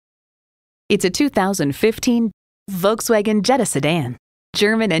It's a 2015 Volkswagen Jetta sedan.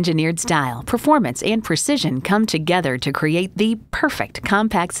 German-engineered style, performance, and precision come together to create the perfect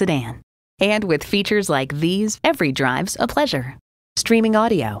compact sedan. And with features like these, every drive's a pleasure. Streaming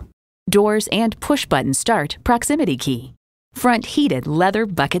audio, doors and push-button start proximity key, front heated leather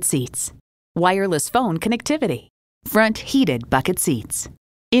bucket seats, wireless phone connectivity, front heated bucket seats,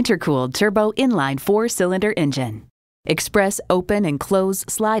 intercooled turbo inline 4-cylinder engine, express open and close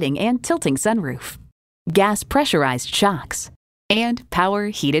sliding and tilting sunroof, gas pressurized shocks, and power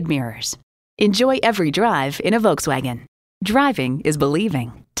heated mirrors. Enjoy every drive in a Volkswagen. Driving is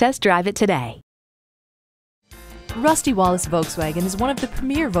believing. Test drive it today. Rusty Wallis Volkswagen is one of the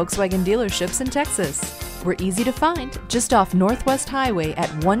premier Volkswagen dealerships in Texas. We're easy to find just off Northwest Highway at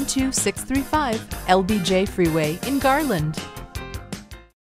 12635 LBJ Freeway in Garland.